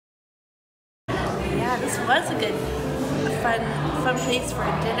yeah, this was a good, fun place for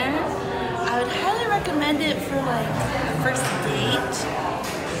a dinner. I would highly recommend it for like a first date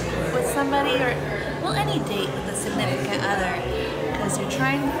with somebody, or well, any date with a significant other, because you're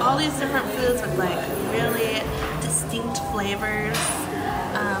trying all these different foods with like really distinct flavors.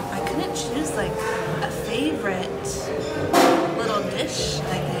 I couldn't choose like a favorite little dish.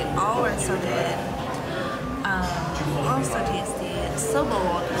 Like they all were so good. All so tasty. It's so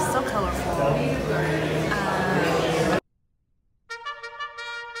bold. It's so colorful.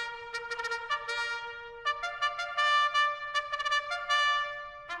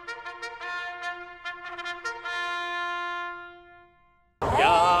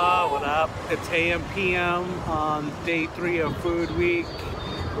 What up? It's AMPM on day 3 of Food Week.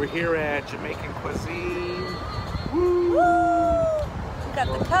 We're here at Jamaican Cuisine. Woo! Woo! We got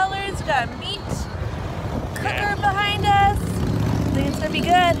the colors, we got a meat cooker behind us. I think it's gonna be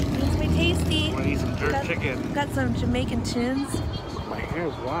good. I think it's gonna be tasty. I'm gonna eat some jerk chicken. Got some Jamaican tunes. My hair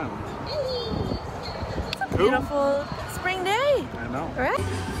is wild. It's a beautiful spring day. I know. All right.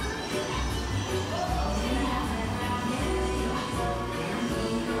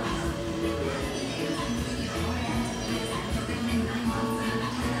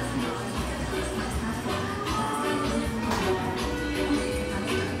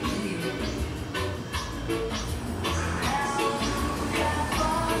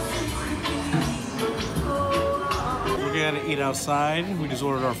 To eat outside. We just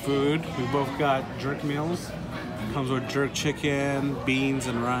ordered our food. We both got jerk meals. Comes with jerk chicken, beans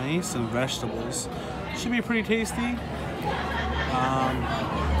and rice and vegetables. Should be pretty tasty.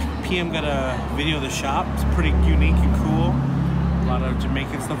 PM got a video of the shop. It's pretty unique and cool. A lot of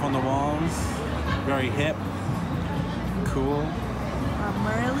Jamaican stuff on the walls. Very hip. Cool.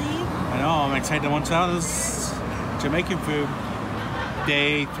 Merly. I know, I'm excited to watch out this Jamaican food.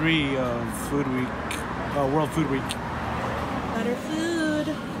 Day 3 of Food Week, World Food Week. Better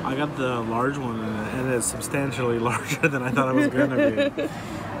food. I got the large one and it is substantially larger than I thought it was going to be.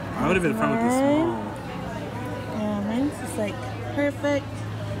 I would have been fine with the small. Yeah, mine's just like perfect.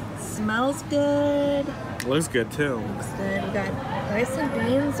 Smells good. Looks good too. Looks good. We got rice and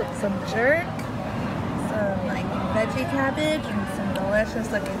beans with some jerk, some like veggie cabbage, and some delicious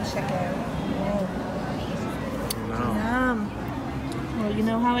looking chicken. No. Yum. Well, you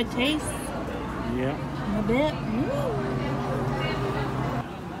know how it tastes? Yeah. In a bit.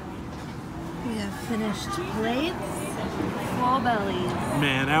 We have finished plates, full bellies.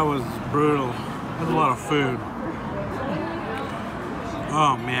 Man, that was brutal. That's a lot of food.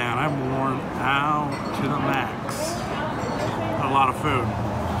 Oh man, I'm worn out to the max. A lot of food.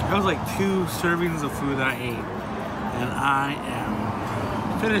 That was like 2 servings of food that I ate. And I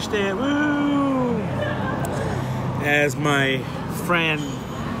am finished it. Woo! As my friend,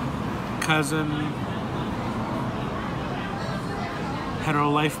 cousin,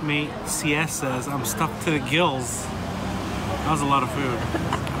 hetero life mate CS says, I'm stuffed to the gills. That was a lot of food.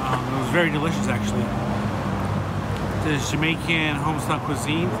 It was very delicious actually. This Jamaican home-style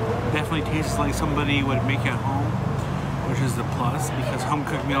cuisine definitely tastes like somebody would make at home, which is the plus, because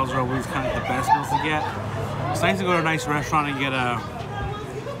home-cooked meals are always kind of the best meals to get. It's nice to go to a nice restaurant and get a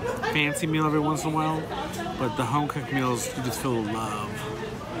fancy meal every once in a while, but the home-cooked meals, you just feel the love.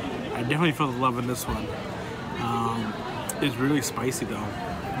 I definitely feel the love in this one. It's really spicy though,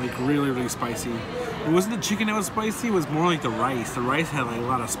 like really, really spicy. It wasn't the chicken that was spicy, it was more like the rice. The rice had like a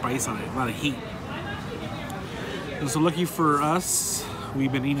lot of spice on it, a lot of heat. And so lucky for us,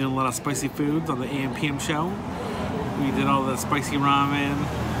 we've been eating a lot of spicy foods on the AMPM show. We did all the spicy ramen,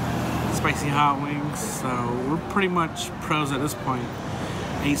 spicy hot wings, so we're pretty much pros at this point.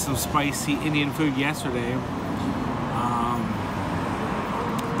 I ate some spicy Indian food yesterday.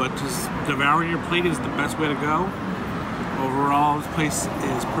 But just devouring your plate is the best way to go. Overall, this place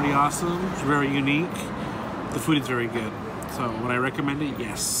is pretty awesome. It's very unique. The food is very good. So would I recommend it?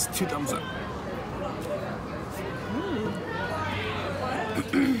 Yes. 2 thumbs up.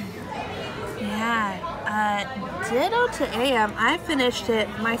 Yeah. Ditto to AM. I finished it.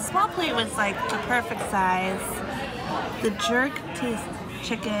 My small plate was like the perfect size. The jerk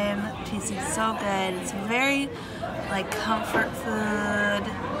chicken tasted so good. It's very like comfort food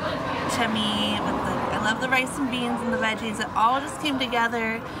to me. I love the rice and beans and the veggies. It all just came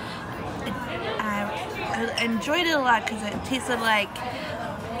together. I enjoyed it a lot because it tasted like,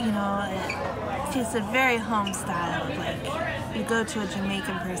 you know, it tasted very home style. Like you go to a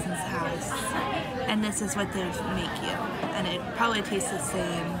Jamaican person's house and this is what they make you. And it probably tastes the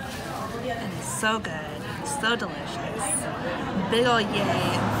same. And it's so good. It's so delicious. Big ol'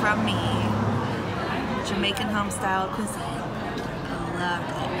 yay from me. Jamaican home style cuisine. I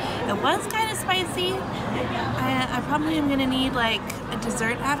loved it. It was kind of spicy. I probably am gonna need like a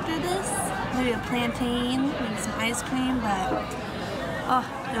dessert after this. Maybe a plantain, maybe some ice cream, but oh,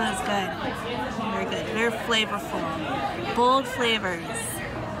 it was good. Very good, very flavorful. Bold flavors.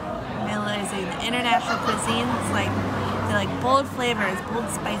 Realizing the international cuisines, like they're like bold flavors, bold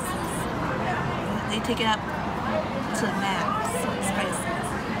spices. They take it up to the max, spices.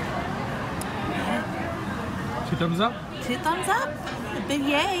 Yeah. 2 thumbs up? 2 thumbs up. A big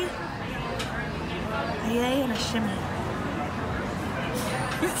yay. A yay and a shimmy.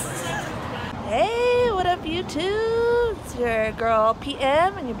 Hey, what up YouTube? It's your girl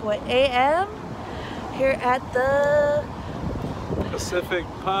PM and your boy AM here at the Pacific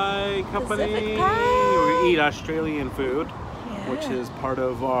Pie Company. Pacific Pie. We eat Australian food, which is part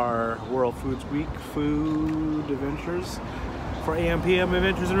of our World Foods Week food adventures for AMPM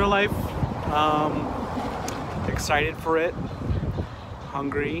Adventures in Real Life. Excited for it.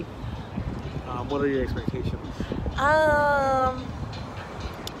 Hungry. What are your expectations? I'm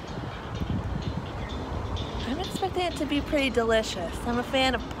expecting it to be pretty delicious. I'm a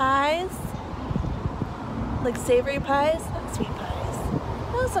fan of pies, like savory pies, not sweet pies.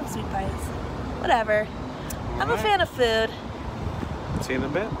 No, some sweet pies. Whatever. I'm a fan of food. See you in a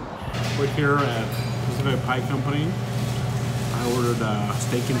bit. We're here at Pacific Pie Company. I ordered a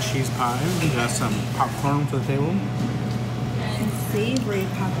steak and cheese pie. We got some popcorn to the table. And savory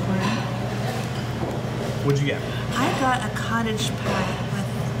popcorn. What'd you get? I got a cottage pie with,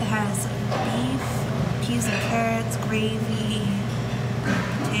 it has beef, peas and carrots, gravy,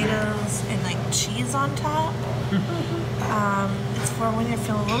 potatoes, and like cheese on top. It's for when you're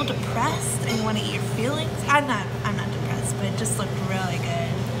feeling a little depressed and you want to eat your feelings. I'm not depressed, but it just looked really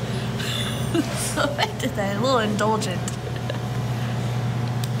good. So I did that, a little indulgent.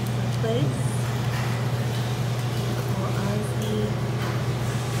 Place.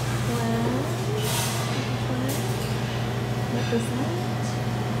 Represent.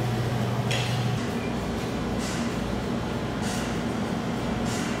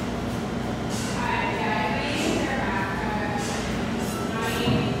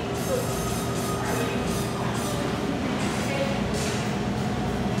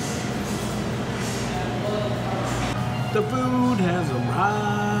 The food has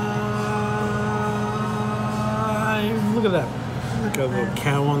arrived. Look at that. Got a little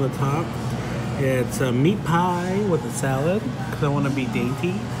cow on the top. It's a meat pie with a salad because I want to be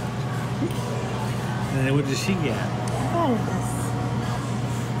dainty. And then what does she get? What is this?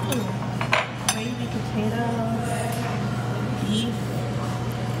 Gravy, potatoes, beef.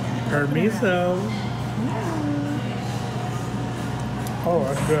 Her miso. Oh,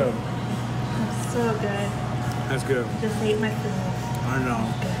 that's good. That's so good. That's good. Just ate my food. I know.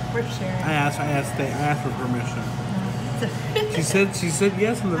 For sure. I asked for permission. She said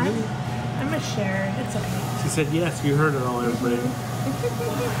yes in the video. I'm a sharer. It's okay. She said yes. You heard it all, everybody.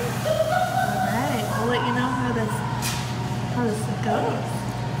 Alright. I'll let you know how this goes.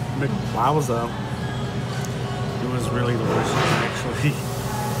 Wowza. It was really delicious, actually.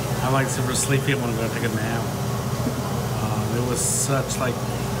 I'm like super sleepy. I'm gonna go take a nap. It was such like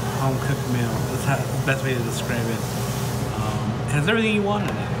home cooked meal. That's the best way to describe it. It has everything you want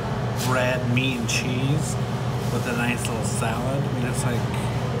in it. Bread, meat, and cheese with a nice little salad. I mean, it's like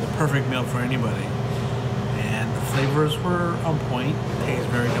the perfect meal for anybody. And the flavors were on point. It tastes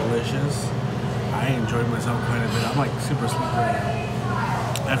very delicious. I enjoyed myself quite a bit. I'm like super sleepy right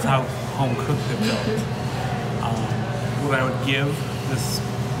now. That's how home cooked it felt. What I would give this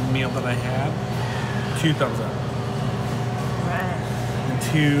meal that I had, 2 thumbs up. Right. And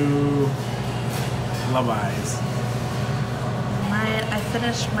 2 love eyes. I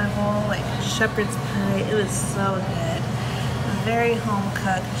finished my whole like shepherd's pie. It was so good. Very home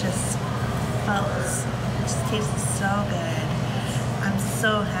cooked. Just tasted so good. I'm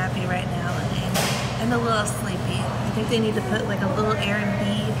so happy right now, and a little sleepy. I think they need to put like a little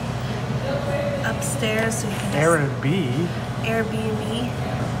Airbnb upstairs so you can Airbnb? Airbnb.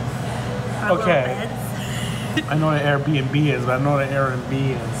 Okay. Little beds. I know what Airbnb is, but I know what Airbnb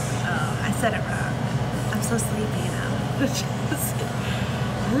is. Oh, I said it wrong. I'm so sleepy now. It's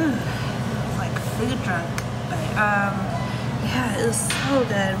like food drunk. But yeah, it was so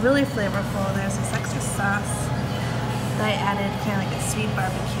good. Really flavorful. There's this extra sauce that I added, kind of like a sweet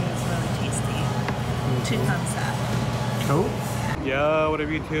barbecue. It's really tasty. 2 thumbs up. Cool. Yo, what up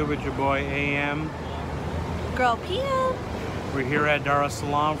YouTube? It's your boy AM. Girl PM. We're here at Dar es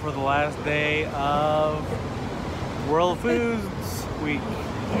Salaam for the last day of World Foods Week.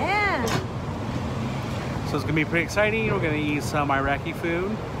 Yeah. So it's gonna be pretty exciting. We're gonna eat some Iraqi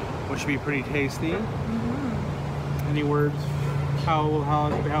food, which should be pretty tasty. Any words?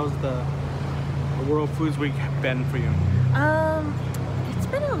 How's the World Foods Week been for you? It's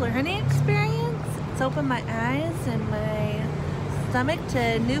been a learning experience. It's opened my eyes and my stomach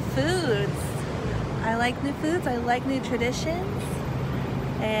to new foods. I like new foods, I like new traditions,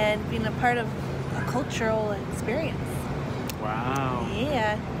 and being a part of a cultural experience. Wow.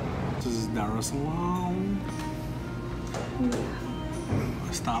 Yeah. This is Darussalam.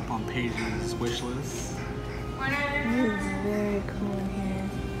 A stop on Paige's wish list. This is very cool in here.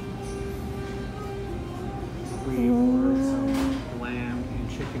 We ordered some lamb and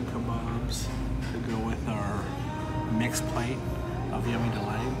chicken kebabs to go with our mixed plate of yummy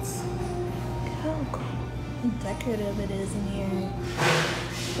delights. Look how cool and decorative it is in here.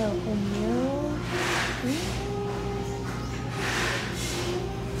 The whole meal.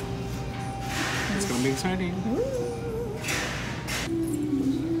 It's gonna be exciting.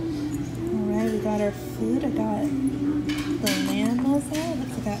 Alright, we got our food. I got the lamb mozza.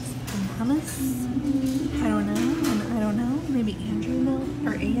 Looks like I got some hummus. I don't know. Maybe Andrew knows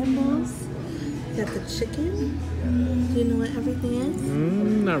or Ann knows. Got the chicken. Do you know what everything is?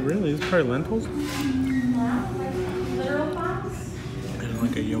 Not really. It's probably lentils. And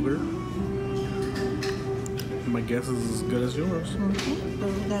like a yogurt. My guess is as good as yours. Okay, so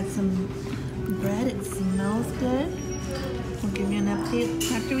we got some bread. It smells good. We'll give you an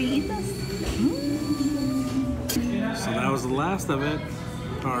update after we eat this. So that was the last of it.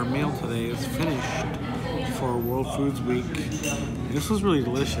 Our meal today is finished for World Foods Week. This was really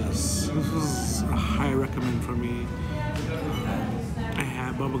delicious. This was a high recommend for me. I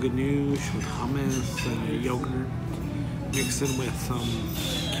had baba ganoush with hummus and yogurt mixed in with some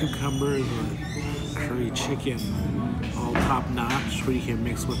cucumbers with curry chicken, all top notch, where you can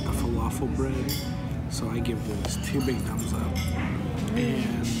mix with the falafel bread. So I give this 2 big thumbs up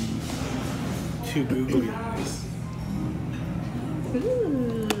and 2 googly eyes.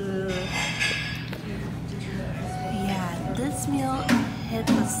 Ooh. Yeah, this meal hit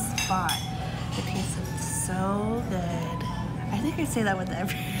the spot. It tasted so good. I think I say that with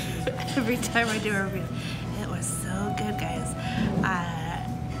every time I do a review. It was so good, guys.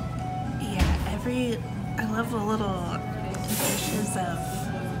 I love the little dishes of,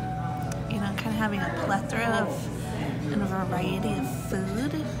 kind of having a plethora of and a variety of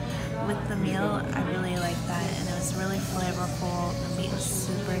food with the meal. I really like that, and it was really flavorful. The meat was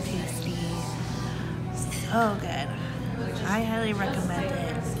super tasty, so good. I highly recommend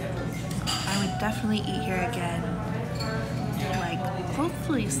it. I would definitely eat here again, like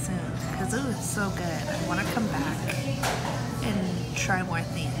hopefully soon, because it was so good. I want to come back and try more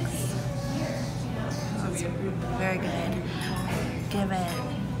things. So it's very good. Give it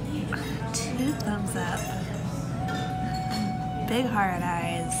 2 thumbs up. Big heart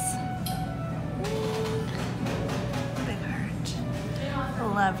eyes. Big heart.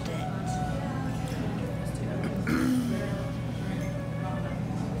 Loved it.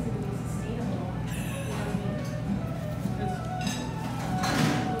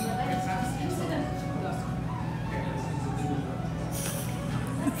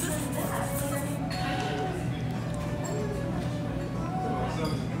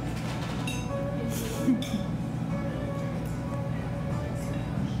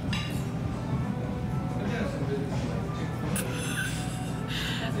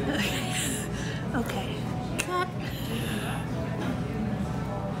 Okay. Cut.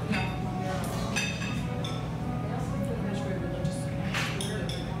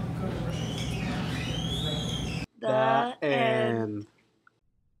 The end.